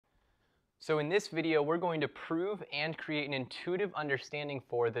So in this video, we're going to prove and create an intuitive understanding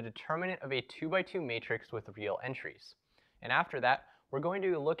for the determinant of a 2x2 matrix with real entries. And after that, we're going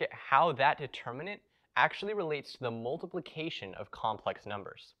to look at how that determinant actually relates to the multiplication of complex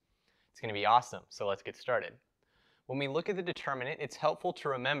numbers. It's going to be awesome, so let's get started. When we look at the determinant, it's helpful to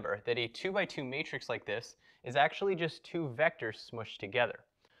remember that a 2x2 matrix like this is actually just two vectors smushed together.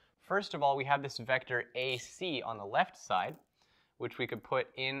 First of all, we have this vector AC on the left side, which we could put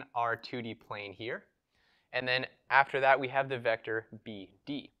in our 2D plane here. And then after that, we have the vector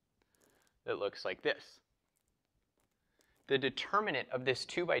BD that looks like this. The determinant of this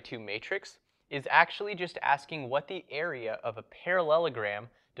 2x2 matrix is actually just asking what the area of a parallelogram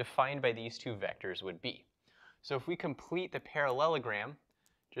defined by these two vectors would be. So if we complete the parallelogram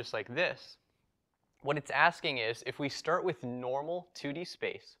just like this, what it's asking is if we start with normal 2D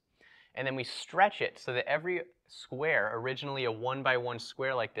space and then we stretch it so that every square, originally a 1x1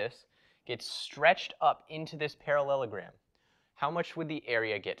 square like this, gets stretched up into this parallelogram, how much would the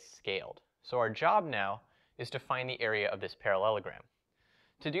area get scaled? So our job now is to find the area of this parallelogram.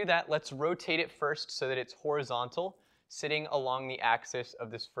 To do that, let's rotate it first so that it's horizontal, sitting along the axis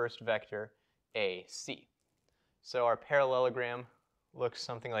of this first vector, AC. So our parallelogram looks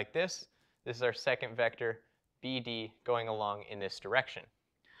something like this. This is our second vector, BD, going along in this direction.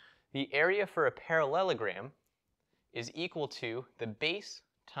 The area for a parallelogram is equal to the base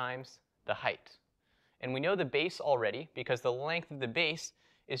times the height. And we know the base already because the length of the base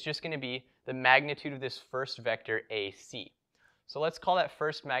is just going to be the magnitude of this first vector AC. So let's call that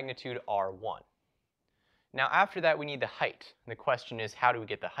first magnitude R1. Now after that we need the height. And the question is, how do we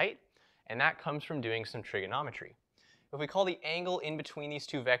get the height? And that comes from doing some trigonometry. If we call the angle in between these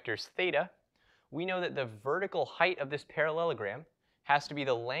two vectors theta, we know that the vertical height of this parallelogram has to be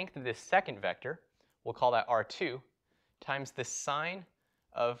the length of this second vector, we'll call that R2, times the sine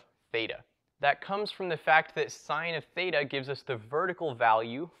of theta. That comes from the fact that sine of theta gives us the vertical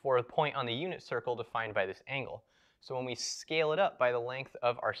value for a point on the unit circle defined by this angle. So when we scale it up by the length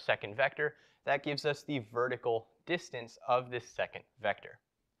of our second vector, that gives us the vertical distance of this second vector.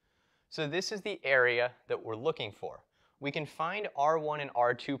 So this is the area that we're looking for. We can find R1 and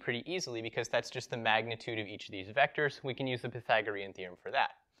R2 pretty easily because that's just the magnitude of each of these vectors. We can use the Pythagorean theorem for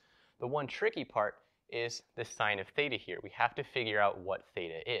that. The one tricky part is the sine of theta here. We have to figure out what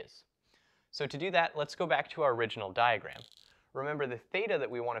theta is. So to do that, let's go back to our original diagram. Remember, the theta that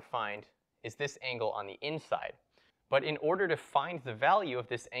we want to find is this angle on the inside. But in order to find the value of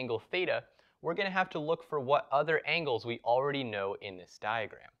this angle theta, we're going to have to look for what other angles we already know in this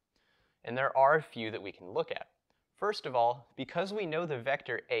diagram. And there are a few that we can look at. First of all, because we know the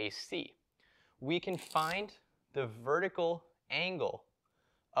vector AC, we can find the vertical angle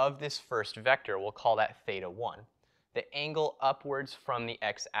of this first vector. We'll call that theta 1, the angle upwards from the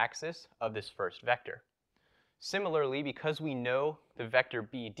x-axis of this first vector. Similarly, because we know the vector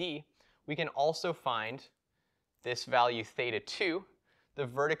BD, we can also find this value theta 2, the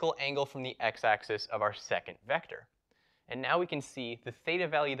vertical angle from the x-axis of our second vector. And now we can see the theta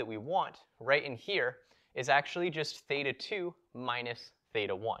value that we want right in here is actually just theta 2 minus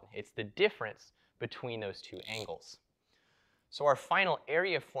theta 1. It's the difference between those two angles. So our final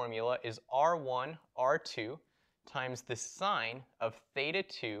area formula is R1, R2 times the sine of theta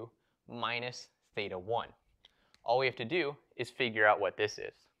 2 minus theta 1. All we have to do is figure out what this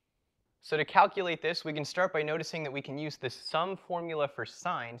is. So to calculate this, we can start by noticing that we can use the sum formula for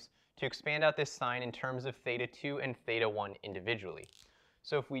sines to expand out this sine in terms of theta 2 and theta 1 individually.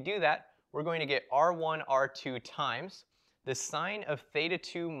 So if we do that, we're going to get R1, R2 times the sine of theta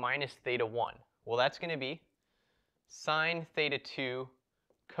 2 minus theta 1. Well, that's going to be sine theta 2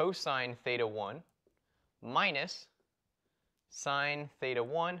 cosine theta 1 minus sine theta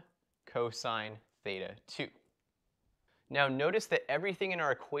 1 cosine theta 2. Now notice that everything in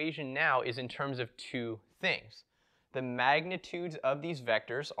our equation now is in terms of two things. The magnitudes of these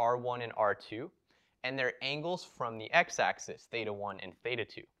vectors, R1 and R2, and their angles from the x-axis, theta 1 and theta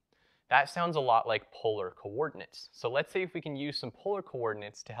 2. That sounds a lot like polar coordinates. So let's see if we can use some polar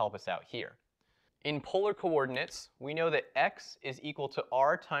coordinates to help us out here. In polar coordinates, we know that x is equal to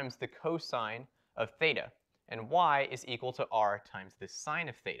r times the cosine of theta, and y is equal to r times the sine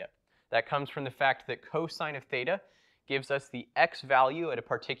of theta. That comes from the fact that cosine of theta gives us the x value at a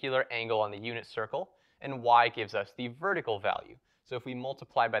particular angle on the unit circle, and y gives us the vertical value. So if we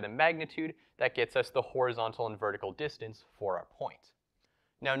multiply by the magnitude, that gets us the horizontal and vertical distance for our point.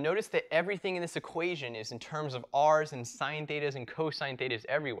 Now notice that everything in this equation is in terms of r's and sine thetas and cosine thetas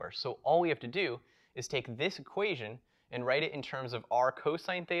everywhere. So all we have to do is take this equation and write it in terms of r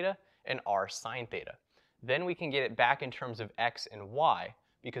cosine theta and r sine theta. Then we can get it back in terms of x and y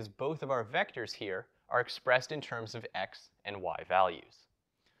because both of our vectors here are expressed in terms of x and y values.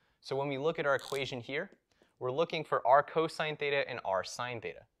 So when we look at our equation here, we're looking for r cosine theta and r sine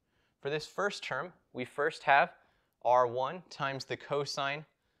theta. For this first term, we first have r1 times the cosine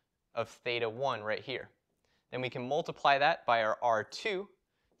of theta 1 right here. Then we can multiply that by our r2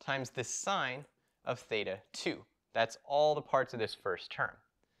 times the sine of theta 2. That's all the parts of this first term.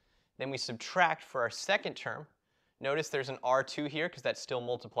 Then we subtract for our second term. Notice there's an r2 here because that's still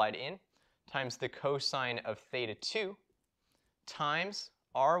multiplied in, times the cosine of theta 2 times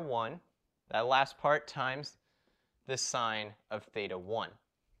r1, that last part, times the sine of theta 1.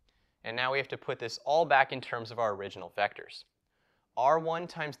 And now we have to put this all back in terms of our original vectors. r1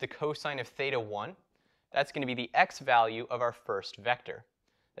 times the cosine of theta 1, that's going to be the x value of our first vector.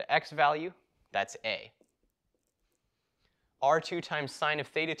 The x value, that's a. r2 times sine of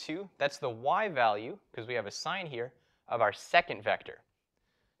theta 2, that's the y value, because we have a sine here, of our second vector.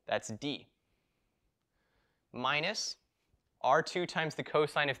 That's d. Minus r2 times the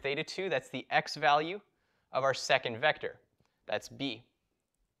cosine of theta 2, that's the x value of our second vector. That's b.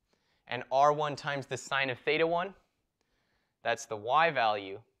 And r1 times the sine of theta 1, that's the y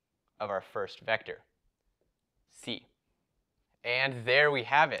value of our first vector, c. And there we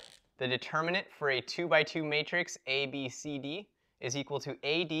have it. The determinant for a 2 by 2 matrix ABCD is equal to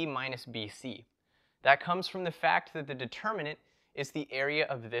AD minus BC. That comes from the fact that the determinant is the area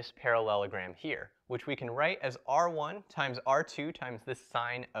of this parallelogram here, which we can write as r1 times r2 times the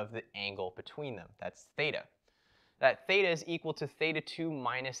sine of the angle between them. That's theta. That theta is equal to theta 2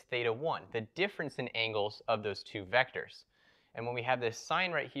 minus theta 1, the difference in angles of those two vectors. And when we have this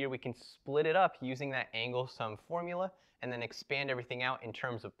sign right here, we can split it up using that angle sum formula and then expand everything out in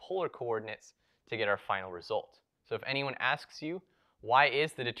terms of polar coordinates to get our final result. So if anyone asks you, why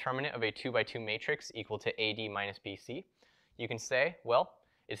is the determinant of a 2 by 2 matrix equal to AD minus BC? You can say, well,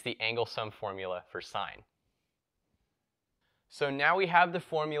 it's the angle sum formula for sine. So now we have the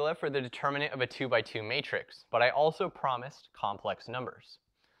formula for the determinant of a 2 by 2 matrix, but I also promised complex numbers.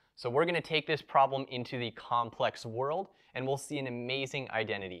 So we're going to take this problem into the complex world, and we'll see an amazing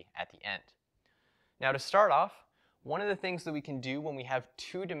identity at the end. Now to start off, one of the things that we can do when we have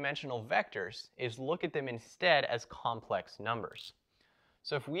two-dimensional vectors is look at them instead as complex numbers.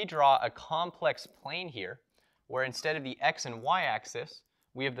 So if we draw a complex plane here, where instead of the x and y axis,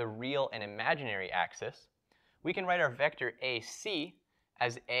 we have the real and imaginary axis, we can write our vector AC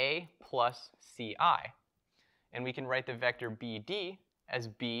as A plus CI. And we can write the vector BD as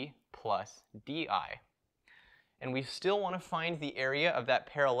B plus DI. And we still want to find the area of that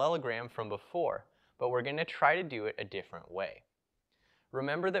parallelogram from before, but we're going to try to do it a different way.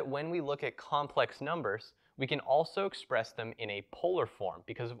 Remember that when we look at complex numbers, we can also express them in a polar form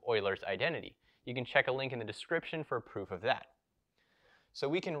because of Euler's identity. You can check a link in the description for proof of that. So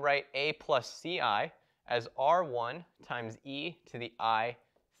we can write A plus CI as R1 times e to the I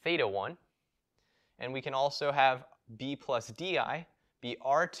theta 1. And we can also have B plus DI be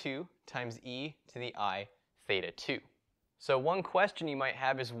R2 times e to the I theta 2. So one question you might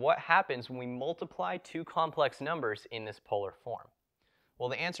have is what happens when we multiply two complex numbers in this polar form? Well,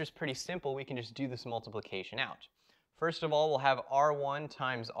 the answer is pretty simple. We can just do this multiplication out. First of all, we'll have R1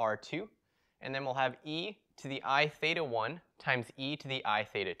 times R2, and then we'll have e to the I theta 1 times e to the I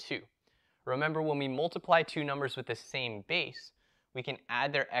theta 2. Remember, when we multiply two numbers with the same base, we can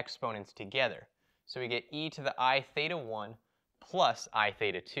add their exponents together. So we get e to the I theta 1 plus I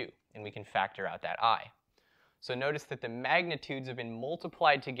theta 2, and we can factor out that I. So notice that the magnitudes have been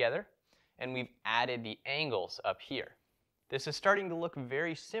multiplied together, and we've added the angles up here. This is starting to look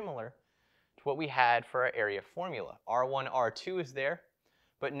very similar to what we had for our area formula. R1, R2 is there,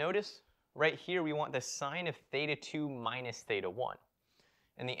 but notice right here we want the sine of theta 2 minus theta 1.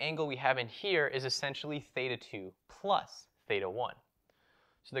 And the angle we have in here is essentially theta 2 plus theta 1.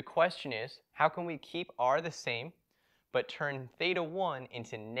 So the question is, how can we keep r the same, but turn theta 1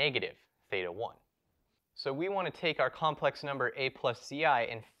 into negative theta 1? So we want to take our complex number a plus ci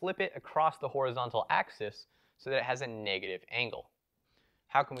and flip it across the horizontal axis so that it has a negative angle.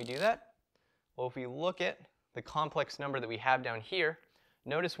 How can we do that? Well, if we look at the complex number that we have down here,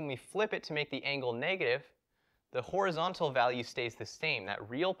 notice when we flip it to make the angle negative, the horizontal value stays the same. That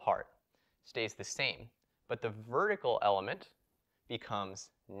real part stays the same. But the vertical element becomes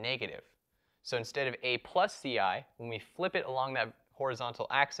negative. So instead of a plus ci, when we flip it along that horizontal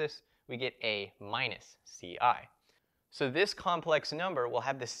axis, we get a minus ci. So this complex number will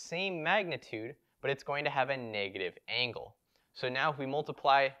have the same magnitude, but it's going to have a negative angle. So now if we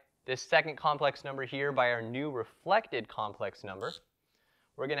multiply this second complex number here by our new reflected complex number,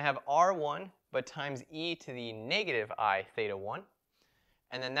 we're going to have r1 but times e to the negative I theta 1.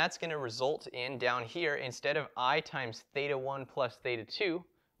 And then that's going to result in, down here, instead of I times theta 1 plus theta 2,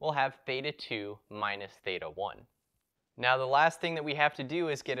 we'll have theta 2 minus theta 1. Now the last thing that we have to do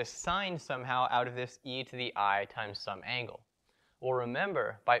is get a sine somehow out of this e to the I times some angle. Well,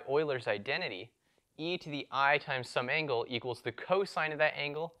 remember, by Euler's identity, e to the I times some angle equals the cosine of that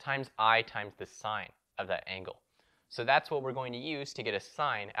angle times I times the sine of that angle. So that's what we're going to use to get a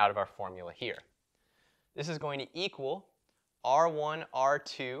sine out of our formula here. This is going to equal r1,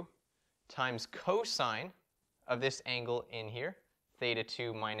 r2 times cosine of this angle in here, theta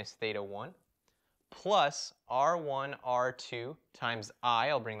 2 minus theta 1, plus r1, r2 times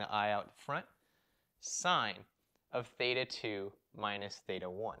I'll bring the I out front, sine of theta 2 minus theta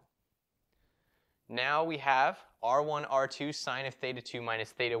 1. Now we have r1, r2 sine of theta 2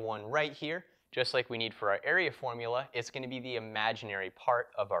 minus theta 1 right here, just like we need for our area formula. It's going to be the imaginary part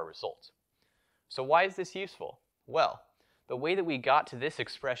of our result. So why is this useful? Well, the way that we got to this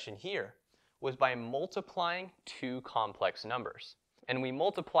expression here was by multiplying two complex numbers. And we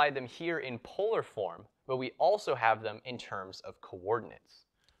multiplied them here in polar form, but we also have them in terms of coordinates.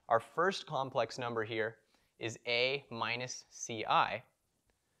 Our first complex number here is a minus ci,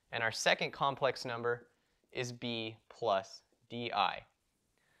 and our second complex number is b plus di.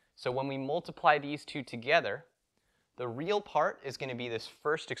 So when we multiply these two together, the real part is going to be this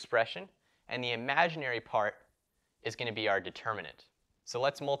first expression, and the imaginary part is going to be our determinant. So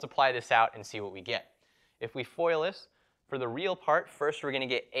let's multiply this out and see what we get. If we FOIL this, for the real part, first we're going to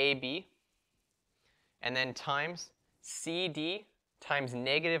get ab, and then times cd times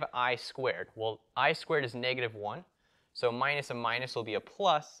negative I squared. Well, I squared is negative 1, so minus a minus will be a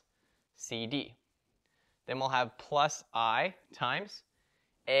plus cd. Then we'll have plus I times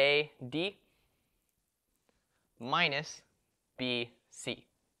AD minus BC.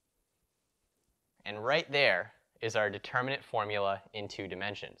 And right there is our determinant formula in 2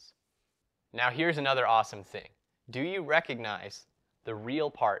 dimensions. Now here's another awesome thing. Do you recognize the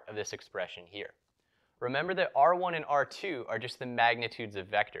real part of this expression here? Remember that r1 and r2 are just the magnitudes of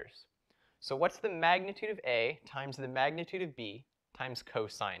vectors. So what's the magnitude of A times the magnitude of B times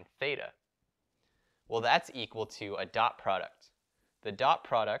cosine theta? Well, that's equal to a dot product. The dot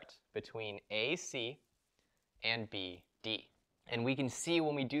product between AC and BD. And we can see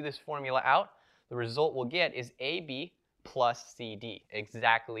when we do this formula out, the result we'll get is AB plus CD,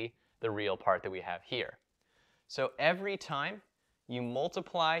 exactly the real part that we have here. So every time you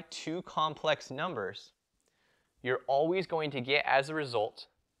multiply two complex numbers, you're always going to get, as a result,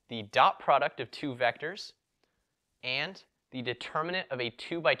 the dot product of two vectors and the determinant of a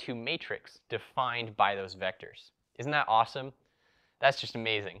 2 by 2 matrix defined by those vectors. Isn't that awesome? That's just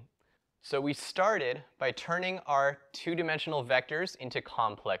amazing. So we started by turning our two-dimensional vectors into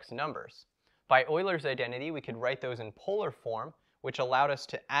complex numbers. By Euler's identity, we could write those in polar form, which allowed us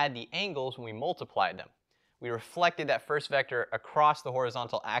to add the angles when we multiplied them. We reflected that first vector across the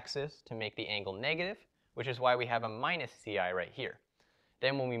horizontal axis to make the angle negative, which is why we have a minus ci right here.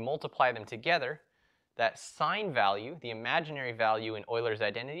 Then when we multiply them together, that sine value, the imaginary value in Euler's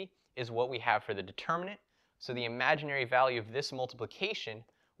identity, is what we have for the determinant. So the imaginary value of this multiplication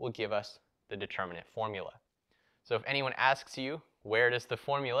will give us the determinant formula. So if anyone asks you, where does the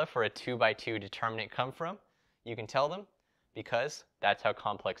formula for a 2 by 2 determinant come from? You can tell them, because that's how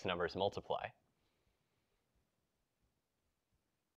complex numbers multiply.